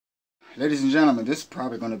Ladies and gentlemen, this is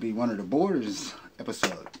probably going to be one of the Borders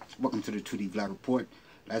episodes. Welcome to the 2D Vlog Report.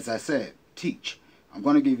 As I said, teach. I'm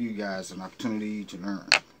going to give you guys an opportunity to learn.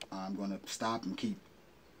 I'm going to stop and keep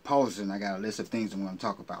pausing. I got a list of things I'm going to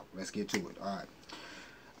talk about. Let's get to it. Alright.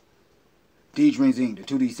 TheDdreams Inc, the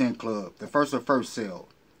 2D Club, the first of first sale,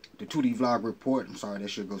 the 2D Vlog Report. I'm sorry, that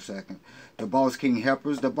should go second. The Boss King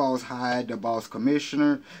Helpers, the Boss Hired, the Boss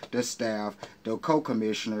Commissioner, the staff, the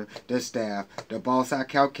Co-Commissioner, the staff, the Boss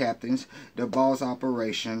Account Captains, the Boss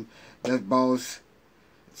Operation, the Boss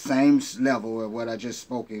same level of what I just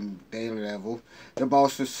spoke in daily level, the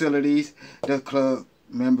Boss Facilities, the Club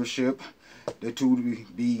Membership, the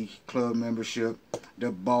 2D Club Membership,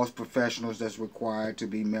 the Boss Professionals that's required to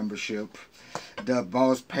be membership, the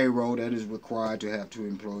Boss Payroll that is required to have 2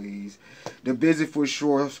 employees, the Busy for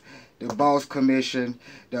Shores, the Boss Commission,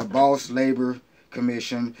 the Boss Labor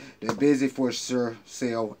Commission, the Busy for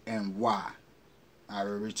Sale, and why I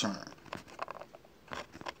will return.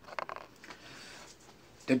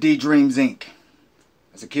 TheDdreams Inc.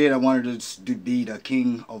 As a kid, I wanted to be the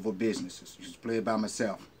king of a business. I used to play it by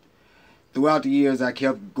myself. Throughout the years, I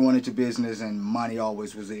kept going into business, and money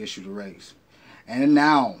always was the issue to raise. And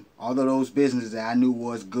now, all of those businesses that I knew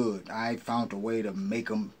was good, I found a way to make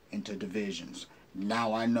them into divisions.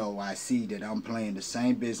 Now I know, I see that I'm playing the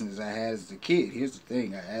same business I had as a kid. Here's the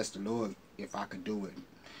thing, I asked the Lord if I could do it.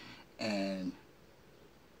 And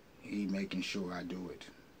He making sure I do it.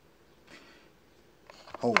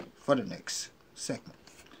 Hold for the next segment.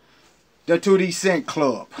 The 2D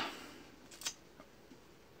Club.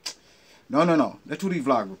 No. The 2D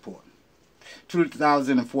Vlog Report.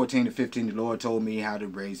 2014 to 15, the Lord told me how to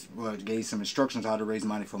raise, gave some instructions how to raise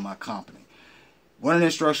money for my company. One of the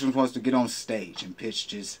instructions was to get on stage and pitch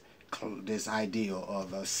this idea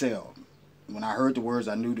of a sale. When I heard the words,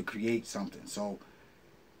 I knew to create something. So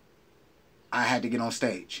I had to get on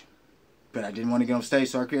stage. But I didn't want to get on stage,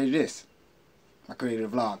 so I created this. I created a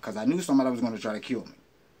vlog because I knew somebody was going to try to kill me.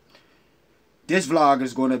 This vlog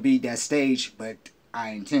is going to be that stage, but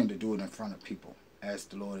I intend to do it in front of people as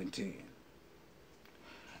the Lord intends.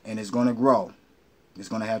 And it's going to grow. It's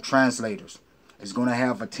going to have translators. It's going to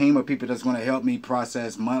have a team of people that's going to help me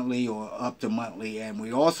process monthly or up to monthly. And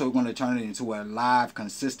we're also going to turn it into a live,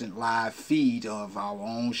 consistent live feed of our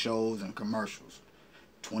own shows and commercials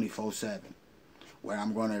 24/7. Where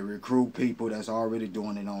I'm going to recruit people that's already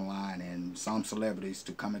doing it online and some celebrities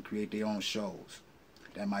to come and create their own shows.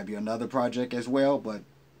 That might be another project as well, but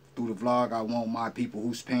through the vlog, I want my people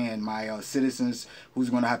who's paying, my citizens, who's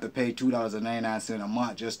going to have to pay $2.99 a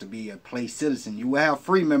month just to be a Play Citizen. You will have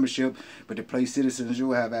free membership, but the Play Citizens, you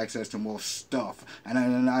will have access to more stuff. And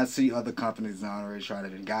I see other companies now already try to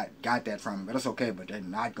got that from me, but that's okay, but they're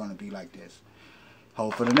not going to be like this.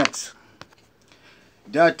 Hold for the next.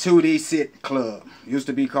 The 2D Club. Used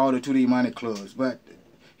to be called the 2D Money Clubs, but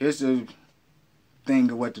here's the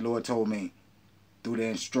thing of what the Lord told me through the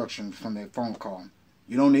instructions from that phone call.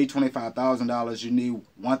 You don't need $25,000. You need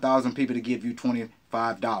 1,000 people to give you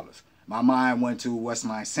 $25. My mind went to what's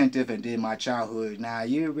my incentive and then my childhood. Now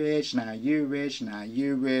you're rich, now you're rich, now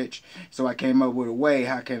you're rich. So I came up with a way,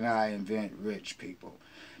 how can I invent rich people?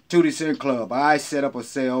 2D Club. I set up a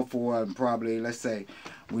sale for probably, let's say,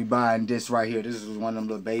 we buying this right here. This is one of them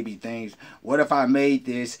little baby things. What if I made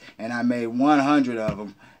this and I made 100 of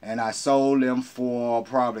them and I sold them for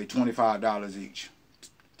probably $25 each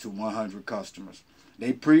to 100 customers?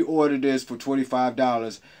 They pre-ordered this for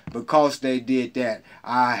 $25. Because they did that,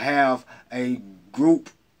 I have a group,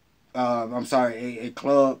 a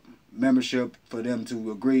club membership for them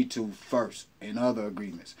to agree to first in other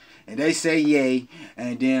agreements. And they say yay,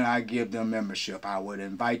 and then I give them membership. I would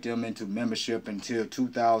invite them into membership until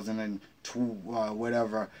 2002,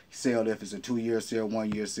 whatever sale, if it's a 2-year sale,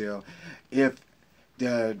 1-year sale. If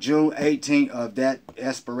the June 18th of that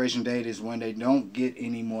expiration date is when they don't get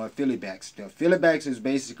any more affiliate backs. The affiliate backs is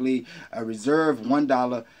basically a reserve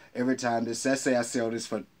 $1 every time. Let's say I sell this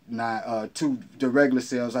for the regular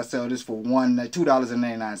sales, I sell this for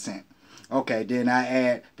 $2.99. Okay, then I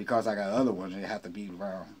add, because I got other ones, they have to be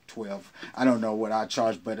around 12. I don't know what I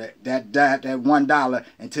charge, but that $1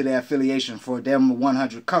 into the affiliation for them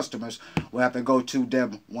 100 customers will have to go to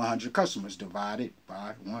them 100 customers divided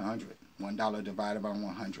by 100. $1 divided by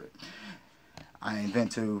 100. I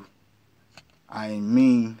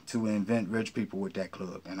mean to invent rich people with that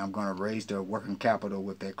club, and I'm going to raise their working capital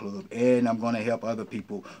with that club, and I'm going to help other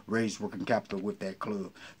people raise working capital with that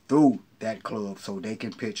club through that club so they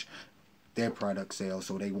can pitch their product sales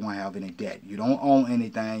so they won't have any debt. You don't own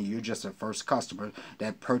anything. You're just a first customer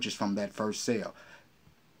that purchased from that first sale.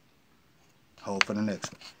 Hold for the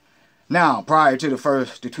next one. Now, prior to the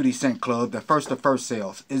 2DTVlog Club, the first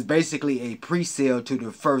sales is basically a pre-sale to the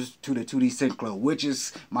 2DTVlog Club, which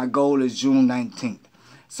is, my goal is June 19th.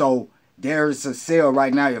 So there's a sale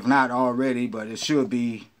right now, if not already, but it should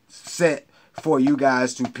be set for you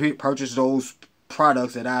guys to purchase those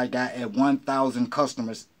products that I got at 1,000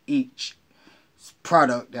 customers each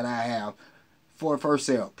product that I have for a first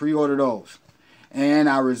sale. Pre-order those. And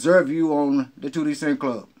I reserve you on the 2DTVlog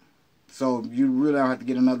Club. So you really don't have to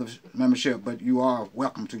get another membership, but you are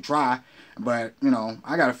welcome to try. But, you know,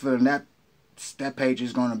 I got a feeling that page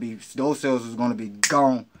is going to be, those sales is going to be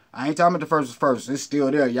gone. I ain't talking about the first. It's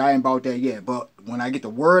still there. Y'all ain't bought that yet. But when I get the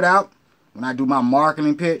word out, when I do my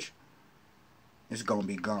marketing pitch, it's going to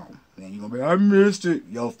be gone. Then you're going to be, I missed it.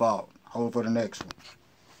 Your fault. Hold for the next one.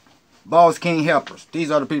 Boss King Helpers. These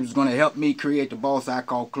are the people who's going to help me create the Boss I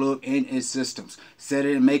Call Club and its systems. Set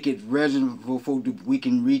it and make it reasonable for we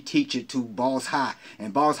can reteach it to Boss High.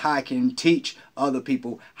 And Boss High can teach other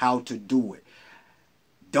people how to do it.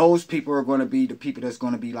 Those people are going to be the people that's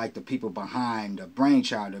going to be like the people behind the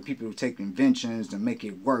brainchild, the people who take inventions to make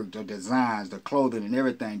it work, the designs, the clothing and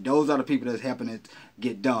everything. Those are the people that's helping it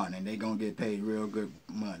get done, and they're going to get paid real good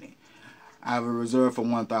money. I have a reserve for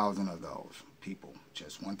 1,000 of those people.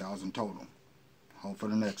 Just 1,000 total. Hope for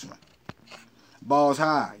the next one. Boss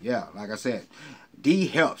High, yeah, like I said. D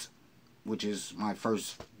Helps, which is my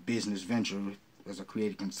first business venture as a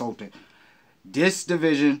creative consultant. This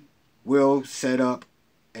division will set up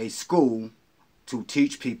a school to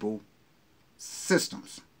teach people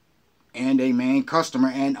systems. And a main customer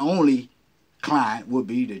and only client will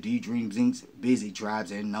be the TheDdreams Inc. busy tribes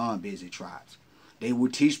and non-busy tribes. They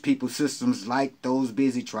will teach people systems like those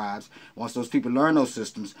busy tribes. Once those people learn those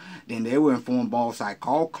systems, then they will inform Boss I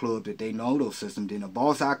Call Club that they know those systems. Then the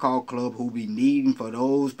Boss I Call Club, who be needing for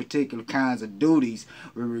those particular kinds of duties,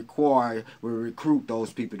 will recruit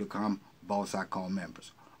those people to become Boss I Call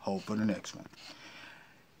members. Hope for the next one.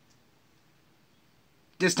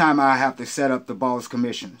 This time I have to set up the Boss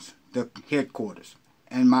Commissions, the headquarters.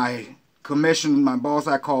 And my commission, my Boss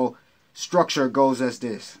I Call structure goes as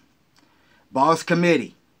this. Boss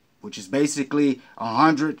Committee, which is basically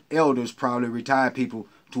 100 elders, probably retired people,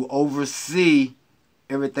 to oversee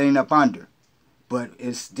everything up under. But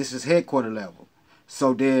this is headquarter level.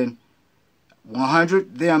 So then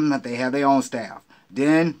 100 them, they have their own staff.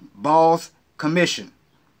 Then Boss Commission.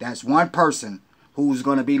 That's one person who's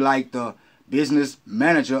going to be like the business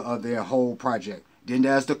manager of their whole project. Then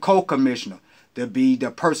there's the co-commissioner. To be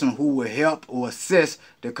the person who will help or assist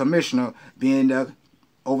the commissioner being the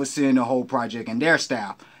overseeing the whole project and their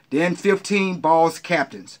staff. Then 15 boss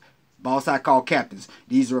captains. Boss I Call captains.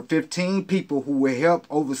 These are 15 people who will help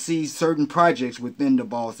oversee certain projects within the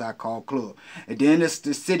Boss I Call Club. And then it's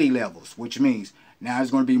the city levels, which means now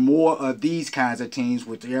there's going to be more of these kinds of teams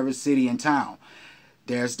with every city and town.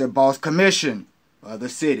 There's the Boss Commission of the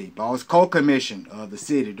city, Boss Co-Commission of the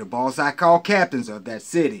city, the Boss I Call captains of that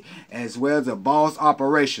city, as well as the Boss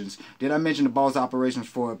Operations. Did I mention the Boss Operations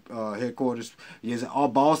for headquarters? Yes, a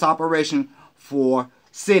Boss Operation for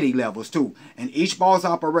city levels too. And each Boss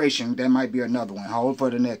Operation, there might be another one. Hold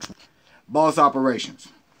for the next one. Boss Operations.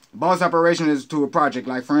 Boss Operation is to a project,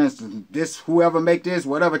 like for instance, this whoever make this,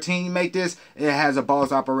 whatever team make this, it has a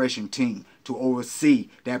Boss Operation team to oversee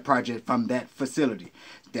that project from that facility.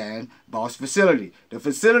 Then Boss Facility. The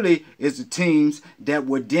facility is the teams that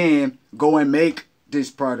would then go and make this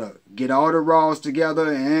product. Get all the raws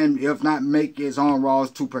together, and if not, make its own raws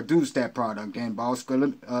to produce that product. And Boss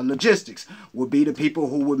Logistics would be the people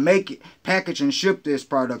who would make it, package and ship this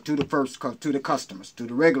product to the customers, to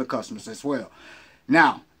the regular customers as well.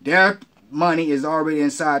 Now, their money is already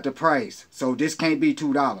inside the price, so this can't be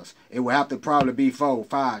 $2. It will have to probably be $4,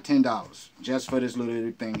 $5, $10 just for this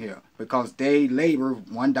little thing here, because they labor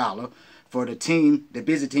 $1 for the team, the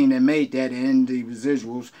busy team that made that, and the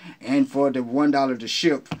residuals, and for the $1 to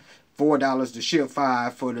ship, $4 to ship,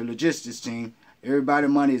 $5 for the logistics team. Everybody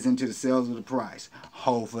money is into the sales of the price.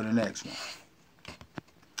 Hold for the next one.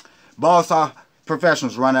 Boss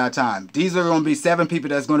Professionals run out of time. These are going to be 7 people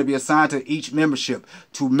that's going to be assigned to each membership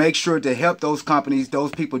to make sure to help those companies,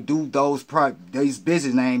 those people do these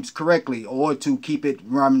business names correctly, or to keep it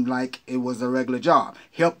running like it was a regular job.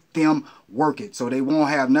 Help them work it so they won't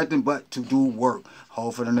have nothing but to do work.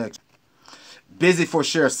 Hold for the next. Busy for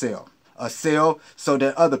share sale. A sale so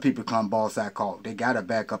that other people come Boss I Call. They got to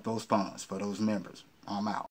back up those funds for those members. I'm out.